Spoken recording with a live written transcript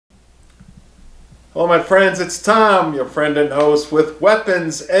Hello my friends, it's Tom, your friend and host with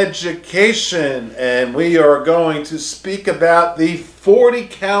Weapons Education, and we are going to speak about the .40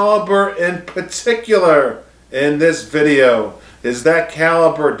 caliber in particular in this video. Is that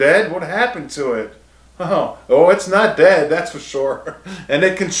caliber dead? What happened to it? Oh, it's not dead, that's for sure. And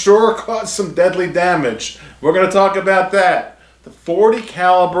it can sure cause some deadly damage. We're going to talk about that. The .40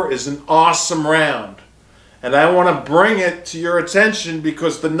 caliber is an awesome round. And I want to bring it to your attention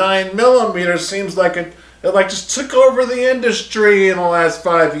because the 9mm seems like it just took over the industry in the last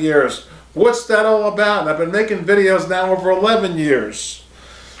 5 years. What's that all about? And I've been making videos now over 11 years.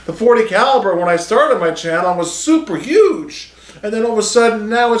 The .40 caliber, when I started my channel, was super huge. And then all of a sudden,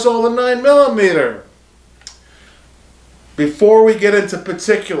 now it's all the 9mm. Before we get into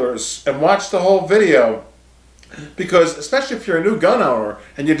particulars and watch the whole video, because especially if you're a new gun owner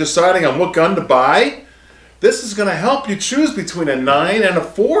and you're deciding on what gun to buy, this is going to help you choose between a 9 and a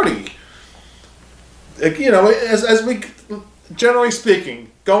 .40. You know, as we, generally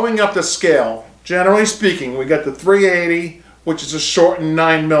speaking, going up the scale, generally speaking, we got the .380, which is a shortened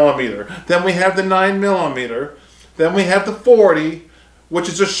 9mm. Then we have the 9mm. Then we have the .40, which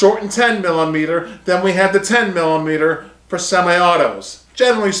is a shortened 10mm. Then we have the 10mm for semi-autos,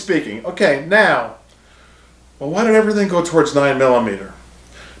 generally speaking. Okay, now, well, why did everything go towards 9mm?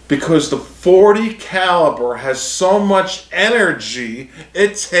 Because the .40 caliber has so much energy,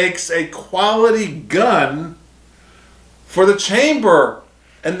 it takes a quality gun for the chamber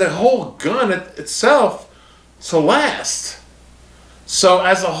and the whole gun itself to last. So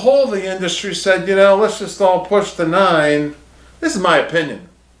as a whole, the industry said, you know, let's just all push the 9. This is my opinion.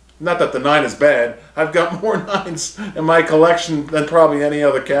 Not that the 9 is bad. I've got more 9s in my collection than probably any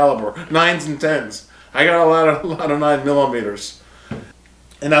other caliber. 9s and 10s. I got a lot of 9mm.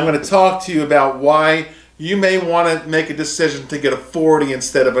 And I'm going to talk to you about why you may want to make a decision to get a .40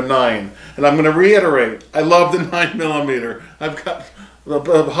 instead of a 9. And I'm going to reiterate, I love the 9mm. I've got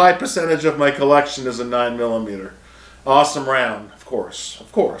a high percentage of my collection is a 9mm. Awesome round, of course,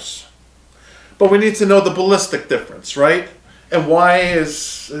 of course. But we need to know the ballistic difference, right? And why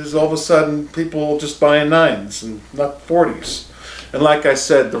is all of a sudden people just buying 9s and not .40s? And like I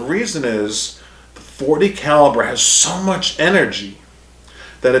said, the reason is the .40 caliber has so much energy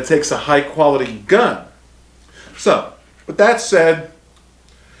that it takes a high quality gun. So, with that said,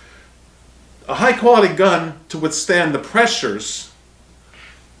 a high quality gun to withstand the pressures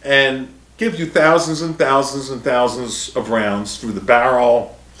and give you thousands and thousands and thousands of rounds through the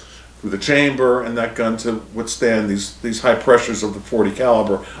barrel, through the chamber, and that gun to withstand these high pressures of the .40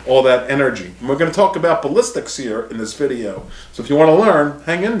 caliber, all that energy. And we're going to talk about ballistics here in this video. So if you want to learn,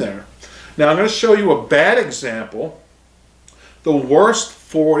 hang in there. Now I'm going to show you a bad example. The worst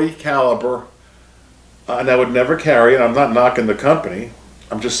 .40 caliber, and I would never carry it. I'm not knocking the company.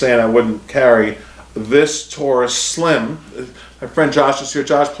 I'm just saying I wouldn't carry this Taurus Slim. My friend Josh is here.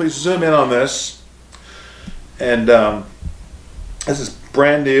 Josh, please zoom in on this. And this is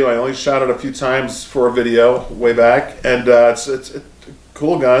brand new. I only shot it a few times for a video way back, and it's a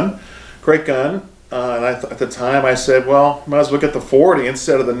cool gun, great gun. And at the time I said, well, might as well get the .40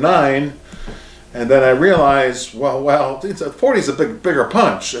 instead of the 9. And then I realized, well, the .40 is a bigger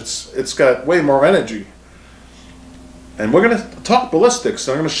punch. It's got way more energy. And we're going to talk ballistics.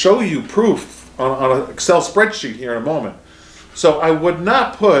 So I'm going to show you proof on an Excel spreadsheet here in a moment. So I would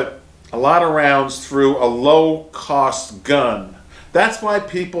not put a lot of rounds through a low-cost gun. That's why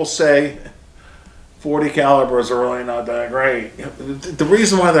people say .40 calibers are really not that great. The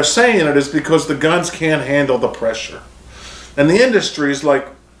reason why they're saying it is because the guns can't handle the pressure. And the industry is like,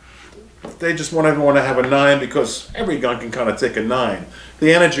 they just want everyone to have a 9 because every gun can kind of take a 9.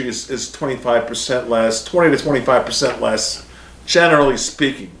 The energy is 25% less, 20 to 25% less, generally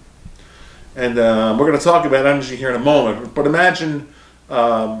speaking. And we're going to talk about energy here in a moment. But imagine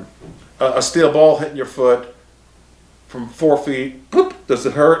a steel ball hitting your foot from 4 feet. Boop, does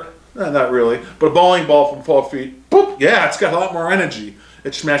it hurt? Not really. But a bowling ball from 4 feet. Boop, yeah, it's got a lot more energy.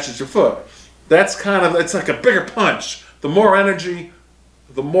 It smashes your foot. That's kind of, it's like a bigger punch. The more energy,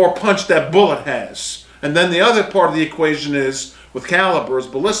 the more punch that bullet has. And then the other part of the equation is, with calibers,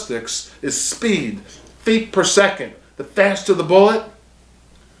 ballistics, is speed, feet per second. The faster the bullet,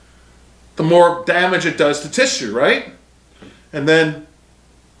 the more damage it does to tissue, right? And then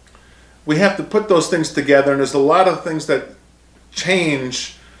we have to put those things together, and there's a lot of things that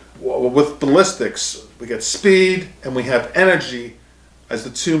change with ballistics. We get speed and we have energy as the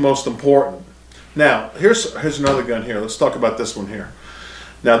two most important. Now, here's another gun here. Let's talk about this one here.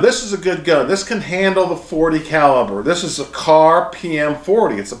 Now this is a good gun. This can handle the .40 caliber. This is a CAR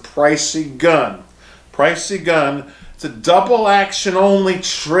PM40. It's a pricey gun. Pricey gun. It's a double action only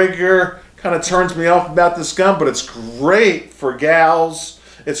trigger kind of turns me off about this gun, but it's great for gals.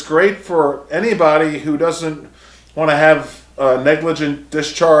 It's great for anybody who doesn't want to have negligent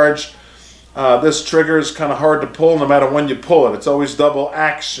discharge. This trigger is kind of hard to pull no matter when you pull it. It's always double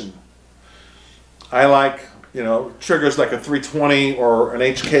action. I like, you know, triggers like a 320 or an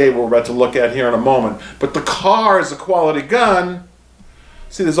HK we're about to look at here in a moment. But the car is a quality gun.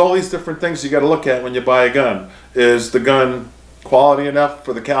 See, there's all these different things you got to look at when you buy a gun. Is the gun quality enough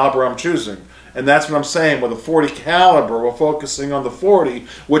for the caliber I'm choosing? And that's what I'm saying. With a 40 caliber, we're focusing on the 40,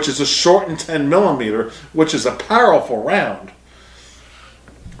 which is a shortened 10 millimeter, which is a powerful round.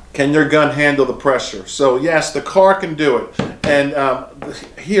 Can your gun handle the pressure? So yes, the car can do it. And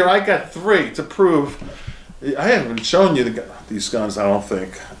here I got 3 to prove. I haven't shown you these guns, I don't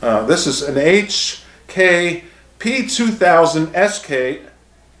think. This is an HK P2000 SK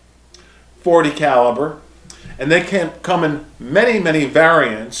 40 caliber, and they can come in many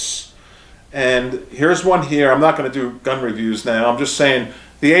variants. And here's one here. I'm not going to do gun reviews now. I'm just saying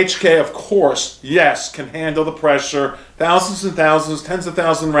the HK, of course, yes, can handle the pressure. Thousands and thousands, tens of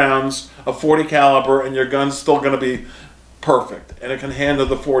thousand rounds of 40 caliber, and your gun's still going to be perfect, and it can handle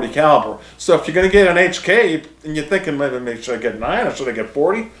the 40 caliber. So if you're going to get an HK and you're thinking, maybe should I get 9 or should I get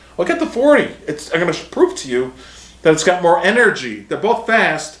 40? Well, get the 40. I'm going to prove to you that it's got more energy. They're both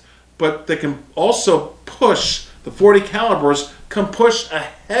fast, but they can also push. The 40 calibers can push a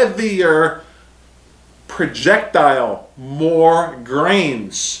heavier projectile, more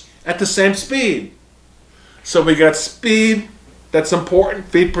grains at the same speed. So we got speed, that's important,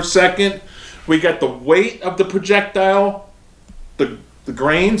 feet per second. We got the weight of the projectile, the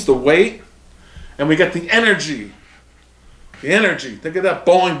grains, the weight, and we got the energy. The energy. Think of that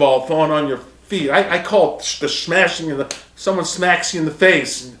bowling ball falling on your feet. I call it the smashing. Someone smacks you in the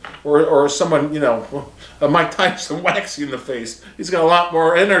face, or someone, you know, Mike Tyson whacks you in the face. He's got a lot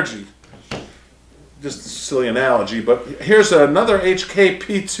more energy. Just a silly analogy, but here's another HK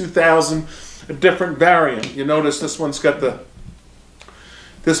P2000, a different variant. You notice this one's got the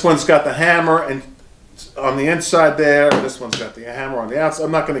hammer and on the inside there. This one's got the hammer on the outside.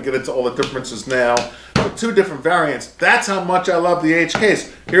 I'm not going to get into all the differences now, but 2 different variants. That's how much I love the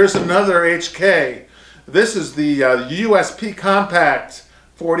HKs. Here's another HK. This is the USP Compact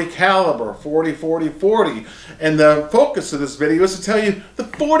 40 caliber, 40. And the focus of this video is to tell you the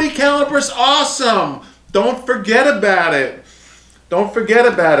 40 caliber is awesome. Don't forget about it. Don't forget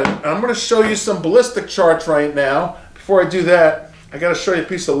about it. I'm going to show you some ballistic charts right now. Before I do that, I got to show you a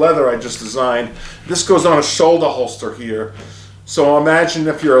piece of leather I just designed. This goes on a shoulder holster here. So imagine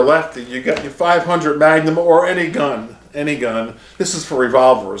if you're a lefty, you got your 500 Magnum or any gun. This is for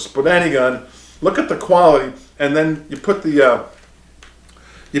revolvers, but any gun. Look at the quality, and then you put the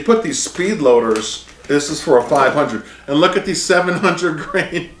you put these speed loaders. This is for a 500, and look at these 700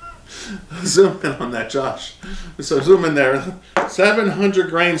 grain. Zoom in on that, Josh. So zoom in there. 700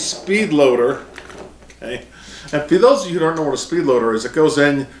 grain speed loader. Okay, and for those of you who don't know what a speed loader is, it goes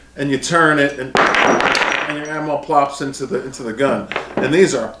in and you turn it, and your ammo plops into the gun. And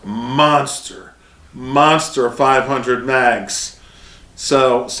these are monster 500 mags.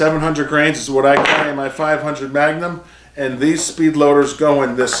 So 700 grains is what I carry in my 500 Magnum, and these speed loaders go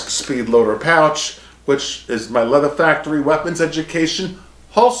in this speed loader pouch, which is my Leather Factory Weapons Education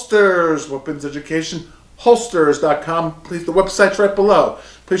Holsters. Weapons Education Holsters.com. Please, the website's right below.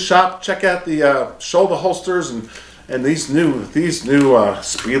 Please shop, check out the shoulder holsters and these new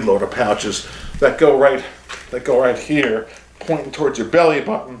speed loader pouches that go right here, pointing towards your belly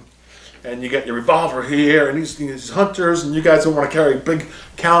button. And you got your revolver here, and these hunters, and you guys don't want to carry big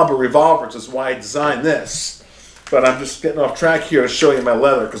caliber revolvers. That's why I designed this. But I'm just getting off track here to show you my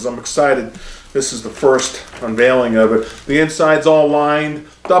leather because I'm excited. This is the first unveiling of it. The inside's all lined,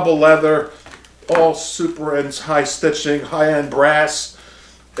 double leather, all super ends, high stitching, high-end brass.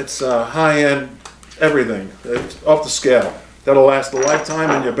 It's high-end everything. It's off the scale. That'll last a lifetime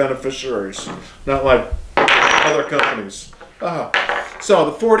and your beneficiaries, not like other companies. So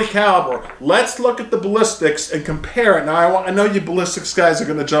the 40 caliber. Let's look at the ballistics and compare it. Now I know you ballistics guys are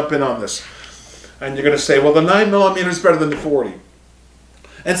going to jump in on this, and you're going to say, well, the 9mm is better than the 40.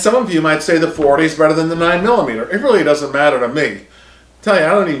 And some of you might say the 40 is better than the 9mm. It really doesn't matter to me. I tell you, I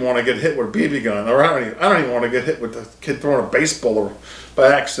don't even want to get hit with a BB gun, or I don't even want to get hit with the kid throwing a baseball or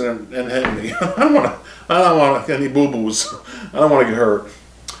by accident and hitting me. I don't want any boo-boos. I don't want to get hurt.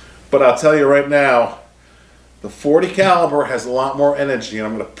 But I'll tell you right now, the 40 caliber has a lot more energy, and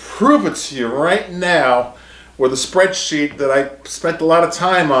I'm going to prove it to you right now with a spreadsheet that I spent a lot of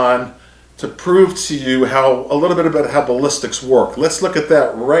time on to prove to you a little bit about how ballistics work. Let's look at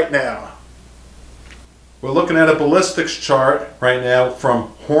that right now. We're looking at a ballistics chart right now from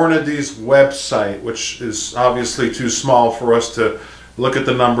Hornady's website, which is obviously too small for us to look at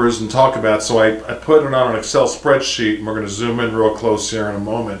the numbers and talk about. So I put it on an Excel spreadsheet, and we're going to zoom in real close here in a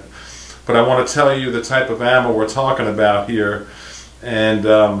moment. But I want to tell you the type of ammo we're talking about here. And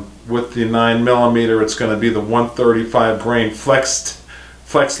with the 9mm, it's going to be the 135 grain Flex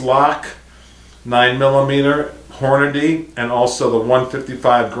Lock 9mm Hornady, and also the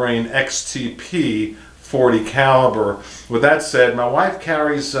 155 grain XTP 40 caliber. With that said, my wife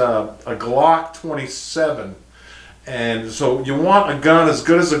carries a Glock 27, and so you want a gun as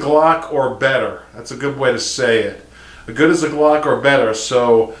good as a Glock or better. That's a good way to say it. As good as a Glock or better.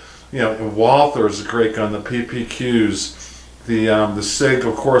 So, you know, Walther is a great gun. The PPQs, the SIG,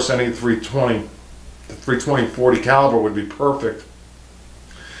 of course, any 320, the 320 40 caliber would be perfect.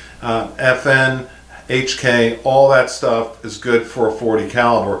 FN, HK, all that stuff is good for a 40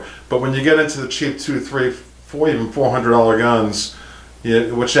 caliber. But when you get into the cheap $200, $300, $400, even $400 guns,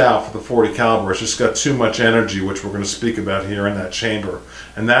 you watch out for the 40 caliber. It's just got too much energy, which we're going to speak about here in that chamber.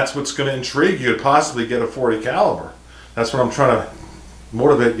 And that's what's going to intrigue you to possibly get a 40 caliber. That's what I'm trying to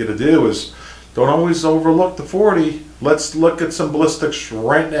motivate you to do, is don't always overlook the 40. Let's look at some ballistics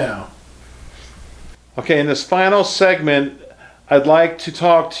right now. Okay, in this final segment, I'd like to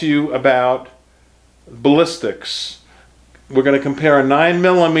talk to you about ballistics. We're going to compare a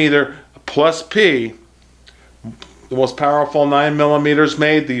 9mm plus P, the most powerful 9mm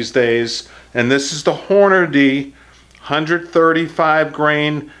made these days, and this is the Hornady 135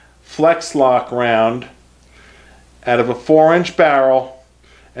 grain Flex Lock round out of a 4-inch barrel,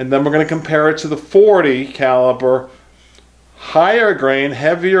 and then we're going to compare it to the 40 caliber higher grain,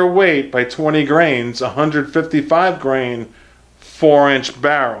 heavier weight by 20 grains, 155 grain 4-inch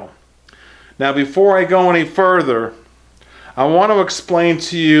barrel. Now, before I go any further, I want to explain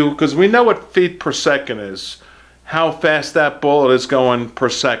to you, because we know what feet per second is, how fast that bullet is going per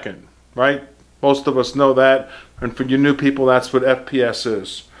second, right? Most of us know that, and for you new people, that's what FPS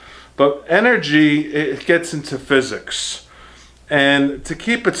is. But energy, it gets into physics. And to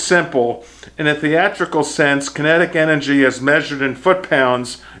keep it simple, in a theatrical sense, kinetic energy as measured in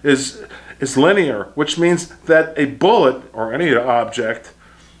foot-pounds is linear, which means that a bullet, or any object,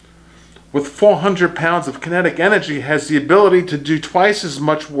 with 400 pounds of kinetic energy has the ability to do twice as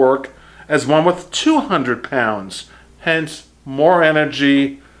much work as one with 200 pounds. Hence, more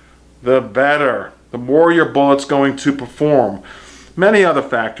energy, the better. The more your bullet's going to perform. Many other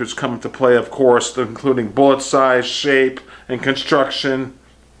factors come into play, of course, including bullet size, shape, and construction.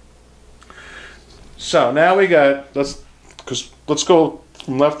 So now we got, let's go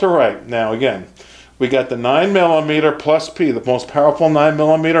from left to right. Now again, we got the 9mm plus P, the most powerful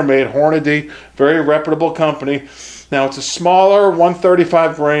 9mm made, Hornady, very reputable company. Now it's a smaller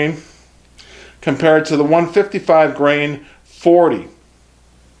 135 grain compared to the 155 grain 40.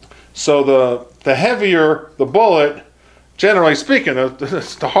 So the heavier the bullet, generally speaking,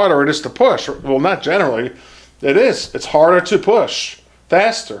 the harder it is to push. Well, not generally, it is. It's harder to push,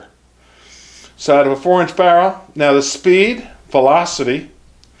 faster. So out of a 4-inch barrel, now the speed, velocity,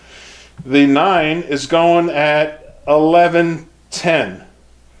 the 9 is going at 1110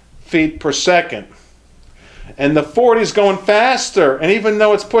 feet per second. And the 40 is going faster. And even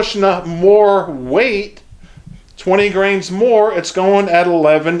though it's pushing up more weight, 20 grains more, it's going at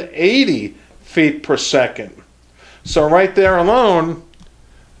 1180 feet per second. So right there alone,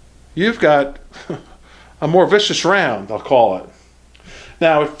 you've got a more vicious round, I'll call it.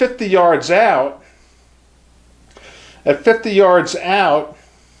 Now at 50 yards out,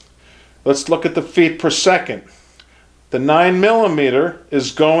 let's look at the feet per second. The 9mm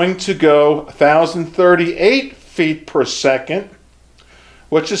is going to go 1,038 feet per second,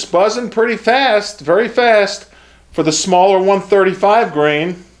 which is buzzing pretty fast, very fast, for the smaller 135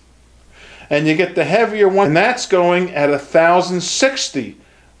 grain. And you get the heavier one, and that's going at 1,060,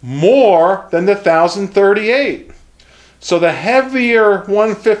 more than the 1,038. So the heavier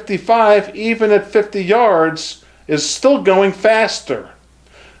 155, even at 50 yards, is still going faster.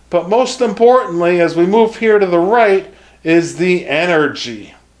 But most importantly, as we move here to the right, is the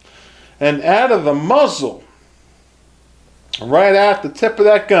energy. And out of the muzzle, right at the tip of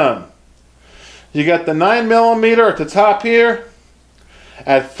that gun, you got the 9mm at the top here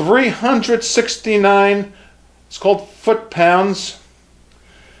at 369, it's called foot-pounds,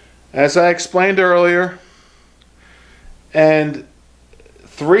 as I explained earlier, and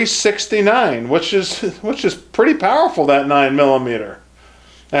 369, which is pretty powerful, that 9mm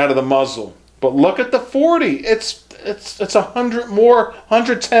out of the muzzle. But look at the 40. It's 100 more,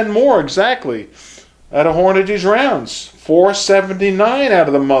 110 more exactly out of Hornady's rounds. 479 out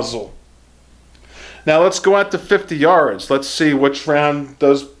of the muzzle. Now let's go out to 50 yards. Let's see which round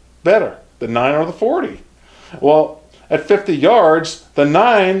does better, the 9 or the 40. Well, at 50 yards, the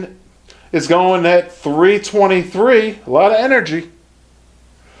 9 is going at 323, a lot of energy.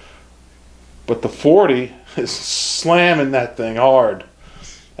 But the 40 is slamming that thing hard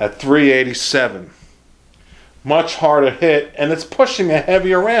at 387. Much harder hit, and it's pushing a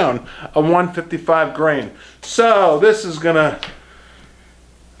heavier round, a 155 grain. So this is gonna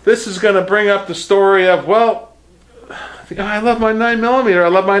bring up the story of, well, I love my 9mm. I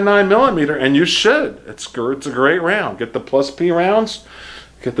love my 9mm, and you should. It's a great round. Get the plus P rounds,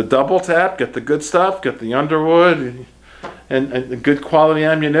 get the double tap, get the good stuff, get the Underwood, and good quality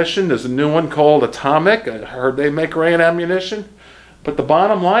ammunition. There's a new one called Atomic. I heard they make great ammunition. But the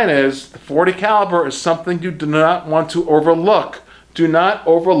bottom line is, the 40 caliber is something you do not want to overlook. Do not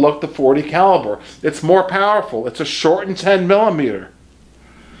overlook the 40 caliber. It's more powerful. It's a shortened 10mm.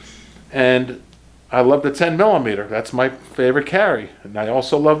 And I love the 10mm. That's my favorite carry. And I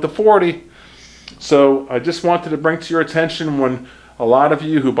also love the 40. So I just wanted to bring to your attention, when a lot of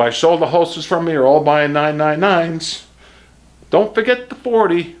you who buy shoulder holsters from me are all buying 999s, don't forget the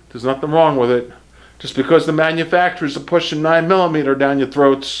 40. There's nothing wrong with it. Just because the manufacturers are pushing 9mm down your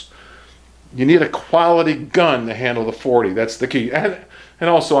throats, you need a quality gun to handle the 40. That's the key. And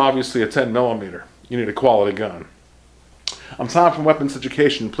also, obviously, a 10mm. You need a quality gun. I'm Tom from Weapons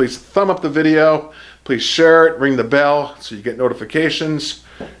Education. Please thumb up the video. Please share it. Ring the bell so you get notifications.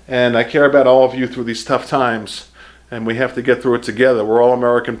 And I care about all of you through these tough times. And we have to get through it together. We're all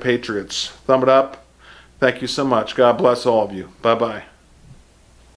American patriots. Thumb it up. Thank you so much. God bless all of you. Bye-bye.